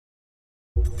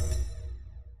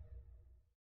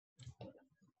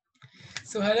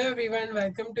So hello everyone,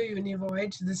 welcome to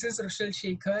UniVoyage. This is Rushil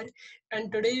Shekhar,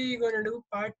 and today we're going to do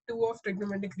part 2 of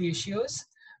trigonometric ratios.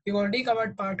 We've already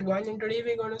covered part 1, and today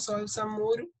we're going to solve some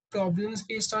more problems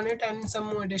based on it and some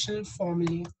more additional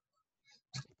formulae.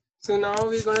 So now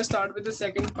we're going to start with the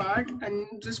second part, and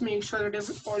just make sure that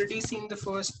you've already seen the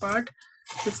first part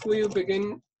before you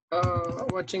begin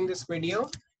watching this video.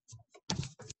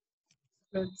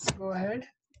 Let's go ahead.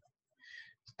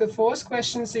 The first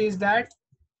question says that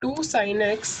 2 sin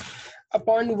x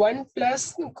upon 1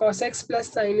 plus cos x plus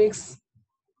sin x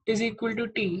is equal to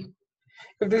t.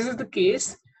 If this is the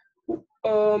case,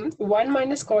 1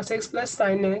 minus cos x plus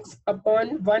sin x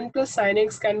upon 1 plus sin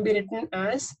x can be written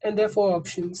as, and there are 4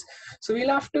 options. So we'll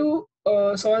have to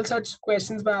solve such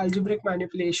questions by algebraic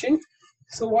manipulation.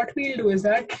 So what we'll do is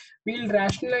that we'll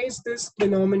rationalize this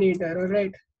denominator,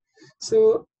 alright?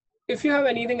 So if you have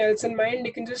anything else in mind,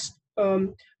 you can just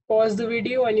pause the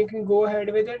video and you can go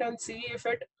ahead with it and see if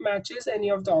it matches any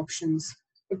of the options.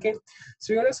 Okay,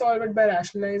 so we're going to solve it by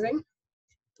rationalizing.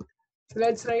 So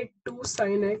let's write 2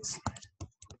 sin x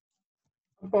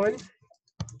upon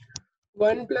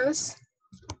 1 plus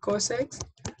cos x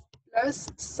plus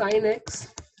sin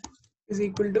x is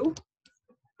equal to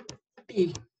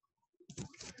t.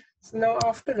 So now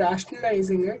after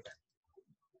rationalizing it,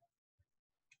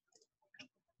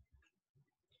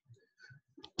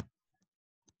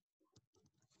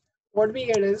 what we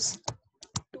get is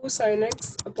 2 sin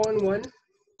x upon 1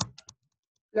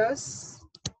 plus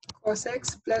cos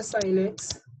x plus sin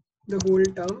x, the whole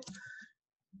term,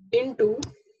 into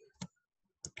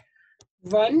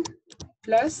 1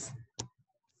 plus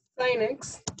sin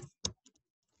x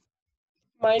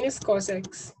minus cos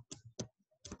x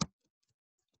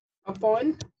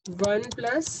upon 1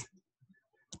 plus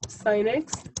sin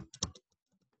x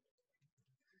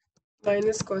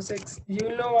minus cos x.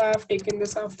 You know I have taken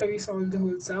this after we solve the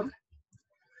whole sum.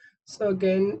 So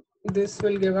again, this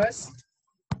will give us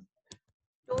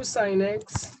 2 sin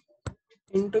x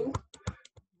into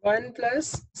 1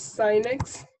 plus sin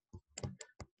x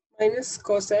minus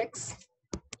cos x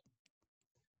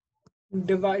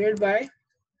divided by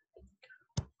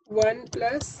 1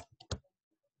 plus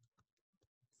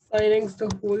sin x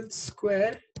the whole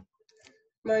square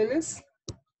minus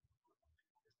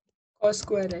cos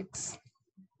square x.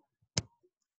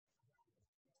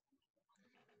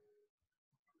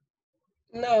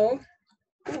 Now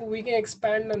we can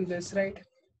expand on this, right?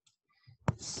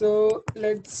 So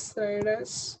let's write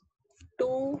as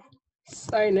 2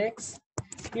 sin x.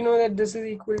 You know that this is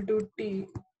equal to t,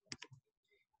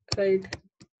 right?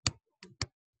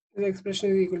 This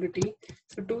expression is equal to t.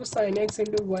 So 2 sin x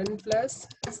into 1 plus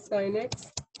sin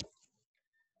x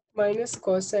minus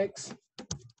cos x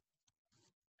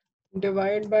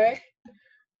divided by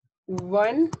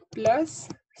 1 plus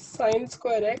sin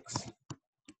square x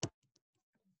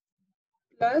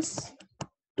plus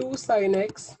 2 sin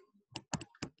x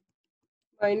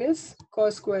minus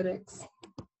cos square x.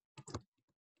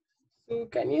 So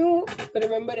can you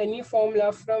remember any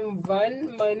formula from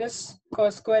 1 minus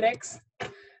cos square x?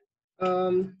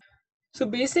 So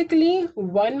basically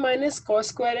 1 minus cos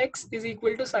square x is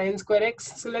equal to sin square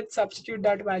x. So let's substitute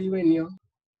that value in here.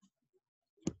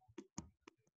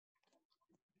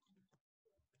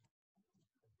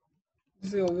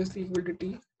 This is obviously equal to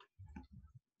t.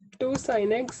 2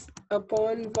 sin x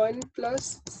upon 1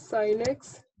 plus sin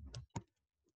x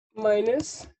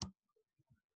minus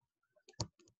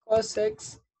cos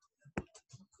x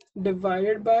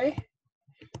divided by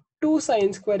 2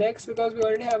 sin square x, because we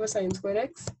already have a sin square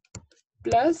x,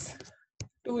 plus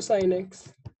 2 sin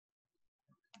x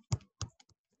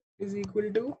is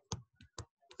equal to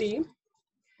t.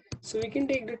 So we can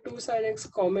take the 2 sin x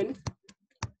common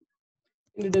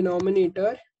in the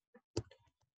denominator,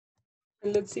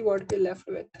 and let's see what we're left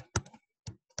with.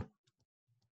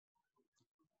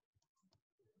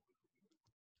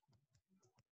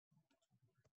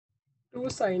 Two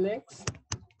sin x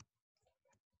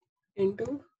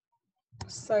into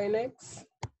sin x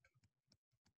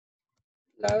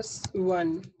plus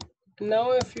 1.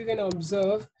 Now if you can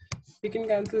observe, we can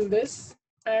cancel this,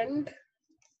 and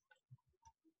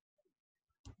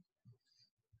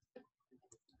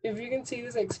if you can see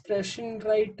this expression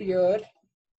right here,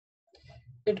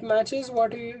 it matches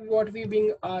what we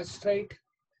being asked, right?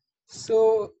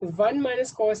 So 1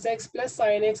 minus cos x plus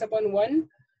sin x upon 1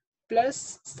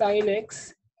 plus sin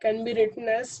x can be written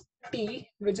as t,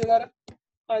 which is our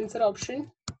answer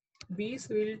option B.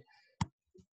 So we'll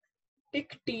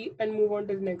tick T and move on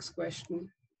to the next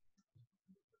question.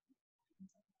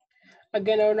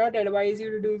 Again, I would not advise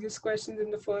you to do these questions in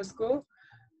the first go.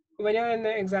 when you're in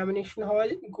the examination hall,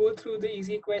 go through the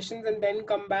easy questions and then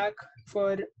come back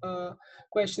for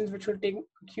questions which will take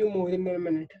you more than a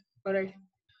minute. All right.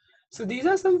 So these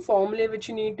are some formulae which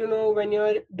you need to know when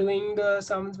you're doing the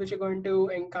sums which you're going to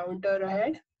encounter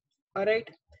ahead. All right.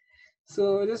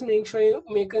 So just make sure you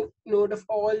make a note of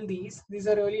all these. These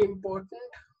are really important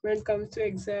when it comes to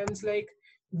exams like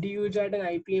DUJAT and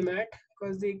IPMAT,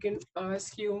 because they can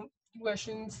ask you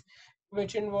questions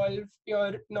which involve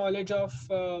your knowledge of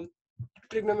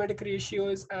trigonometric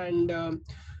ratios and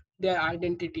their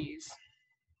identities.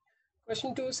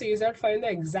 Question 2 says that find the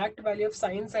exact value of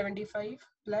sine 75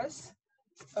 plus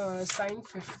sine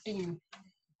 15.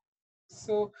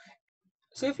 So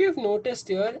if you've noticed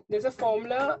here, there's a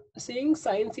formula saying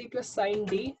sine C plus sine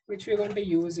D, which we're going to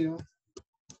use here.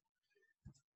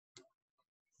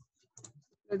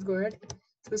 Let's go ahead.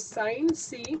 So sine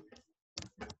C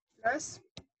plus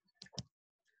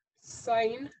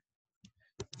sine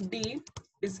D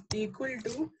is equal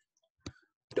to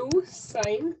 2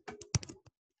 sine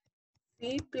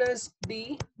C plus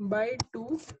D by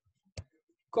 2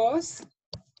 cos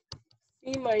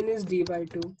C minus D by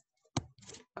 2.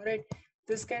 Alright,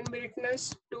 this can be written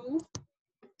as 2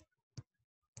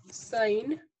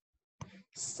 sine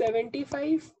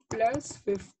 75 plus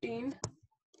 15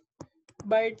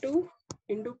 by 2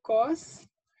 into cos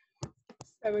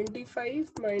 75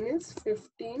 minus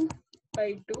 15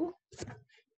 by 2.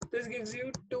 This gives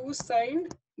you 2 sine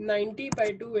 90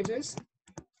 by 2, which is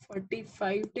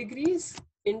 45 degrees,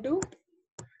 into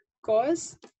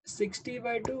cos 60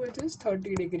 by 2, which is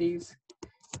 30 degrees.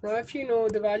 Now if you know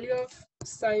the value of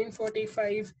sine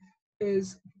 45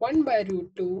 is 1 by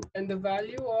root 2 and the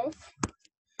value of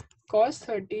cos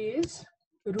 30 is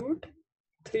root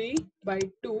 3 by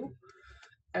 2,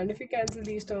 and if you cancel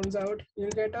these terms out, you'll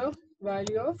get a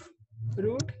value of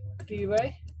root 3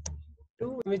 by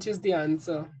 2, which is the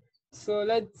answer. So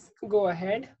let's go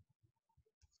ahead.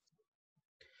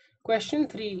 Question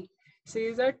 3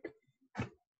 says that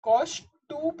cos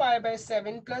 2 pi by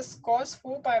 7 plus cos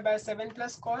 4 pi by 7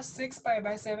 plus cos 6 pi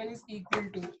by 7 is equal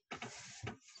to.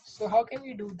 So how can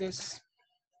we do this?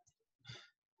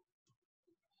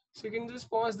 So you can just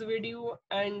pause the video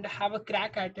and have a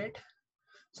crack at it.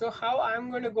 So how I'm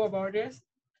going to go about it is,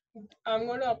 I'm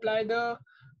going to apply the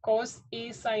cos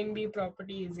A sin B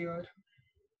properties here.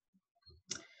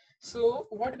 So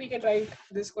what we can write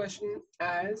this question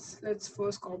as, let's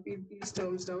first copy these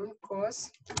terms down.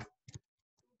 Cos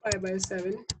pi by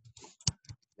 7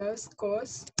 plus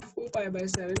cos 4 pi by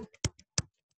 7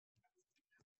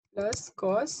 plus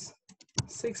cos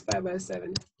 6 pi by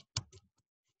 7.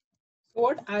 So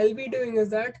what I'll be doing is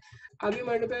that I'll be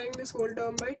multiplying this whole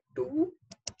term by 2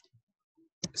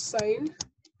 sine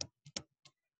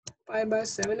pi by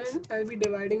 7 and I'll be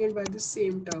dividing it by the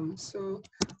same term. So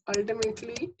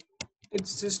ultimately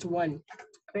it's just 1.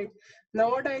 Right. Now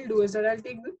what I'll do is that I'll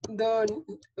take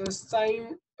the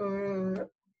sine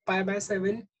pi by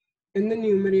 7 in the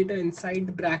numerator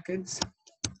inside brackets.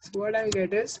 So what I'll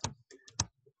get is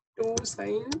 2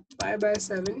 sine pi by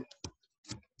 7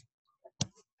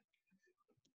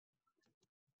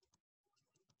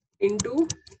 into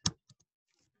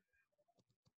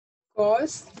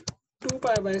cos 2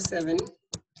 pi by 7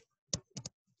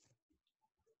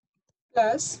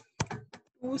 plus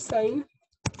 2 sine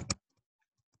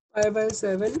pi by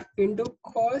 7 into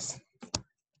cos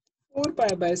 4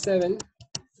 pi by 7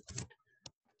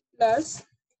 plus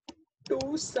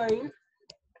 2 sine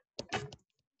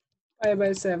pi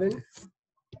by 7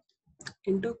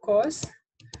 into cos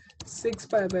 6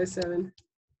 pi by 7.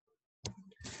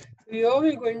 Here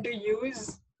we're going to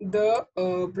use the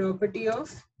property of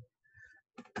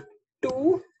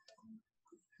 2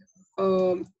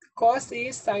 cos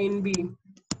A sin B.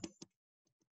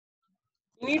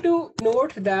 You need to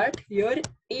note that here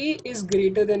A is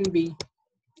greater than B.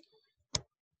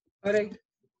 Alright.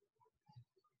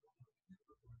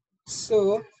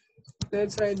 So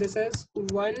let's write this as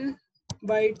 1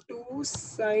 by 2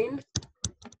 sine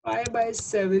pi by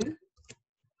 7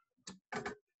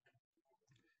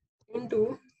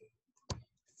 into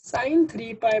sine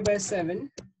 3 pi by 7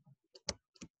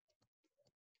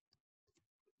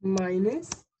 minus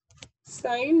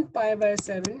sine pi by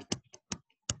 7,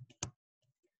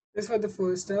 this for the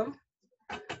first term,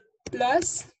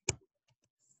 plus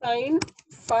sine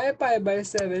 5 pi by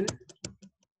 7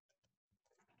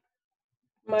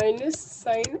 minus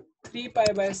sine 3 pi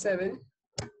by 7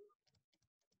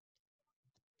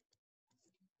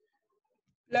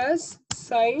 plus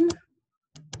sine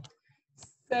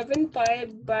 7 pi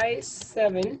by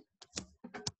 7,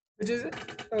 which is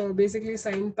basically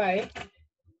sine pi,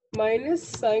 minus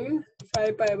sine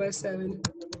 5 pi by 7.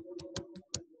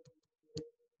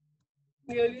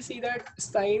 clearly see that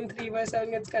sine 3 by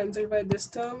 7 gets cancelled by this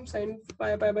term, sine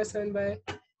pi by 7 by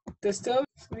this term.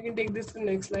 So we can take this to the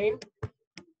next line.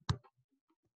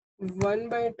 1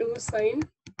 by 2 sine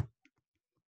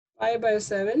pi by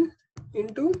 7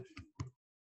 into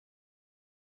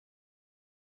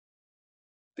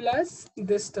plus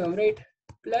this term, right?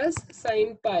 Plus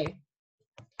sine pi.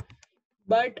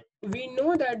 But we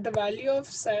know that the value of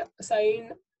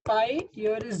sine pi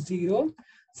here is 0.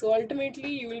 So ultimately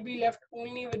you will be left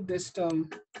only with this term.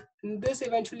 And this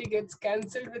eventually gets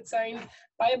cancelled with sine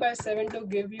pi by 7 to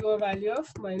give you a value of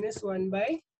minus 1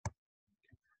 by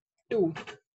 2.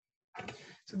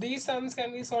 So these sums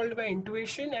can be solved by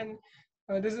intuition, and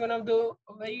this is one of the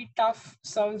very tough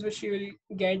sums which you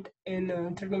will get in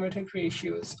trigonometric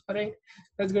ratios. Alright,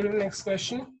 let's go to the next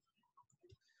question.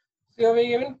 So we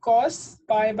are given cos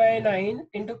pi by 9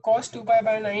 into cos 2 pi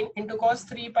by 9 into cos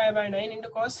 3 pi by 9 into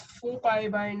cos 4 pi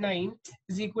by 9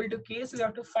 is equal to k. So we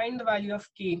have to find the value of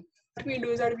k. What we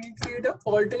do is that we create an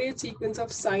alternate sequence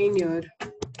of sine here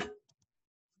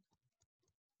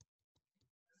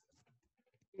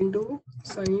into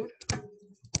sine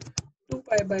 2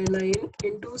 pi by 9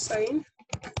 into sine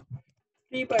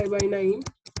 3 pi by 9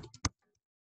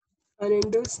 and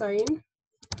into sine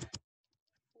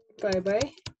 4 pi by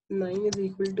 9 is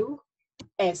equal to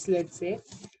s, let's say.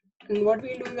 And what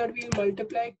we'll do is that we'll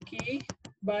multiply k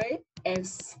by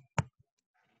s.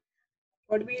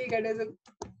 What we'll get is a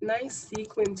nice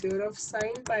sequence here of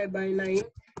sine pi by 9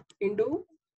 into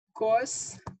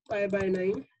cos pi by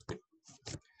 9.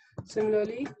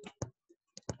 Similarly,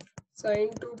 sine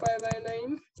 2 pi by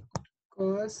 9,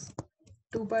 cos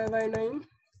 2 pi by 9,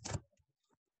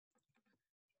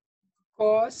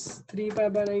 cos 3 pi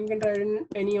by 9, you can write in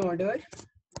any order,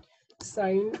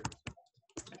 sine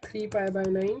 3 pi by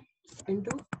 9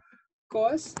 into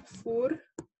cos 4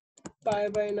 pi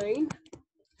by 9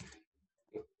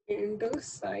 into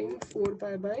sine 4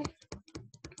 pi by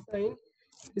 9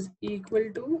 is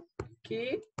equal to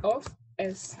k of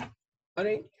s.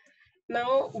 Alright,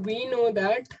 now we know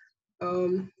that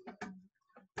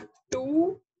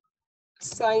 2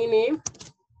 sine a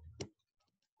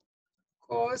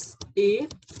cos a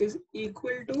is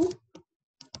equal to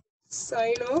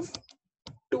sine of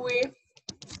 2a.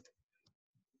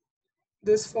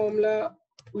 This formula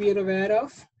we are aware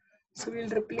of. So we'll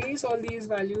replace all these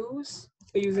values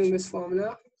using this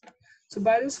formula. So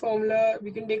by this formula,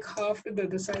 we can take half to the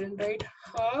other side and write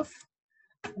half.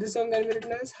 This one can be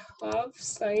written as half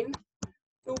sine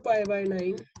 2 pi by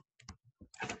 9.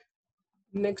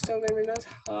 Next term can be written as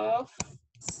half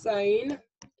sine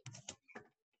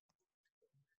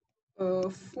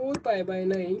 4 pi by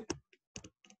 9.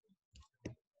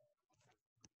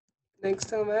 Next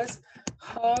term as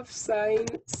half sine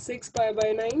 6 pi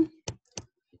by 9.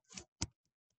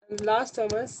 And last term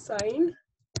as sine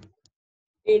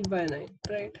 8 by 9,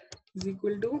 right? Is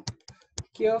equal to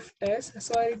k of s.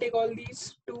 So I'll take all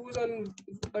these 2's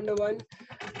under one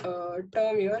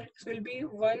term here. So it will be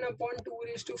 1 upon 2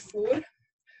 raised to 4.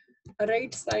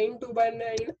 Write sine 2 by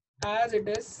 9 as it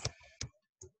is.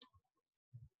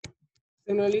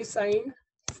 Similarly, sine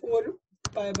 4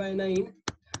 pi by 9.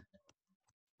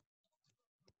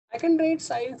 I can write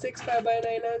sine 6 pi by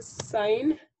 9 as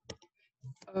sine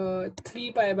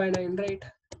 3 pi by 9, right?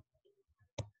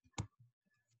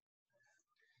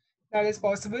 That is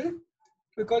possible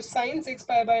because sine 6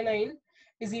 pi by 9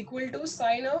 is equal to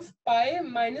sine of pi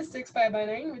minus 6 pi by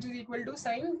 9, which is equal to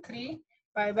sine 3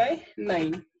 pi by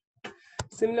 9.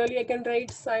 Similarly, I can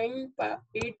write sine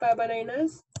 8 pi by 9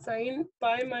 as sine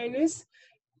pi minus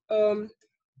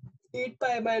 8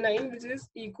 pi by 9, which is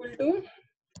equal to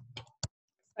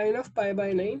sine of pi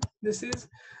by 9. This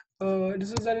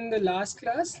was done in the last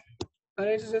class.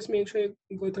 Alright, so just make sure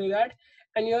you go through that.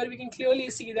 And here we can clearly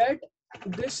see that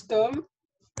this term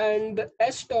and the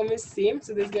s term is same,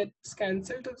 so this gets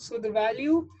cancelled. So the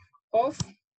value of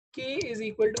k is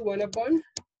equal to 1 upon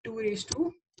 2 raised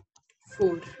to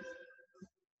 4.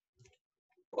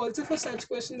 Also for such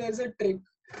question there is a trick.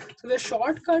 So the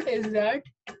shortcut is that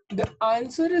the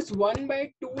answer is 1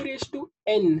 by 2 raised to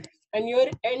n, and your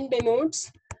n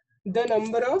denotes the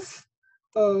number of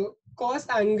cos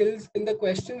angles in the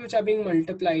question which are being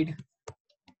multiplied.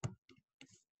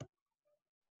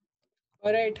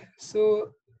 Alright,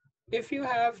 so if you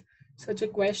have such a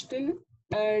question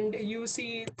and you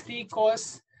see 3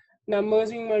 cos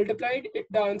numbers being multiplied,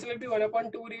 the answer will be 1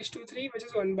 upon 2 raised to 3, which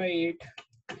is 1 by 8.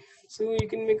 So you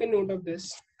can make a note of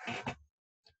this.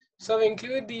 So I've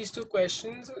included these two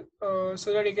questions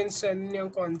so that you can strengthen your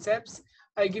concepts.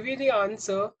 I'll give you the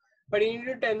answer, but you need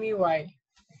to tell me why.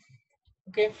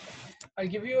 Okay, I'll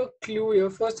give you a clue here.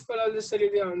 First of all, I'll just tell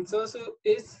you the answer. So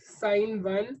is sine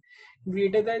 1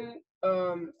 greater than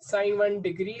sine 1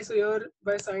 degree? So here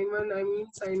by sine 1 I mean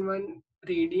sine 1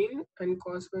 radian and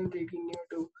cos 1 radian here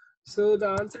too. So the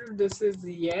answer to this is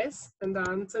yes, and the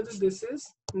answer to this is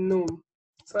no.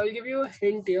 So I'll give you a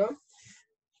hint here.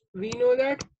 We know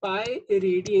that pi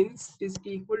radians is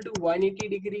equal to 180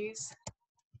 degrees,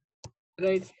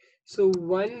 right? So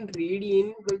 1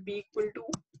 radian will be equal to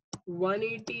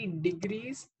 180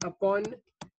 degrees upon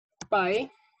pi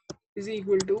is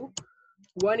equal to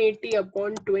 180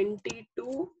 upon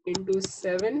 22 into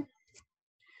 7,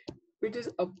 which is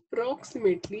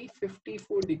approximately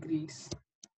 54 degrees.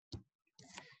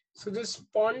 So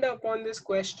just ponder upon this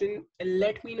question and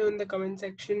let me know in the comment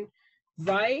section,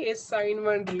 why is sine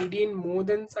 1 radian more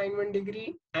than sine 1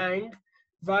 degree, and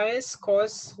why is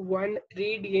cos 1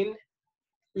 radian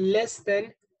less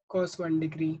than cos 1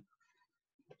 degree.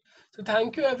 So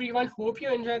thank you everyone. Hope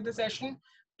you enjoyed the session.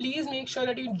 Please make sure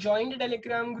that you join the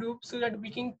Telegram group so that we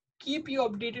can keep you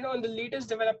updated on the latest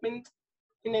developments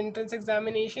in entrance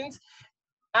examinations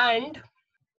and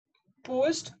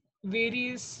post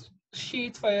various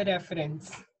sheets for your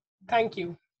reference. Thank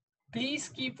you. Please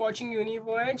keep watching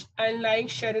UniVoyage and like,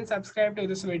 share and subscribe to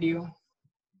this video.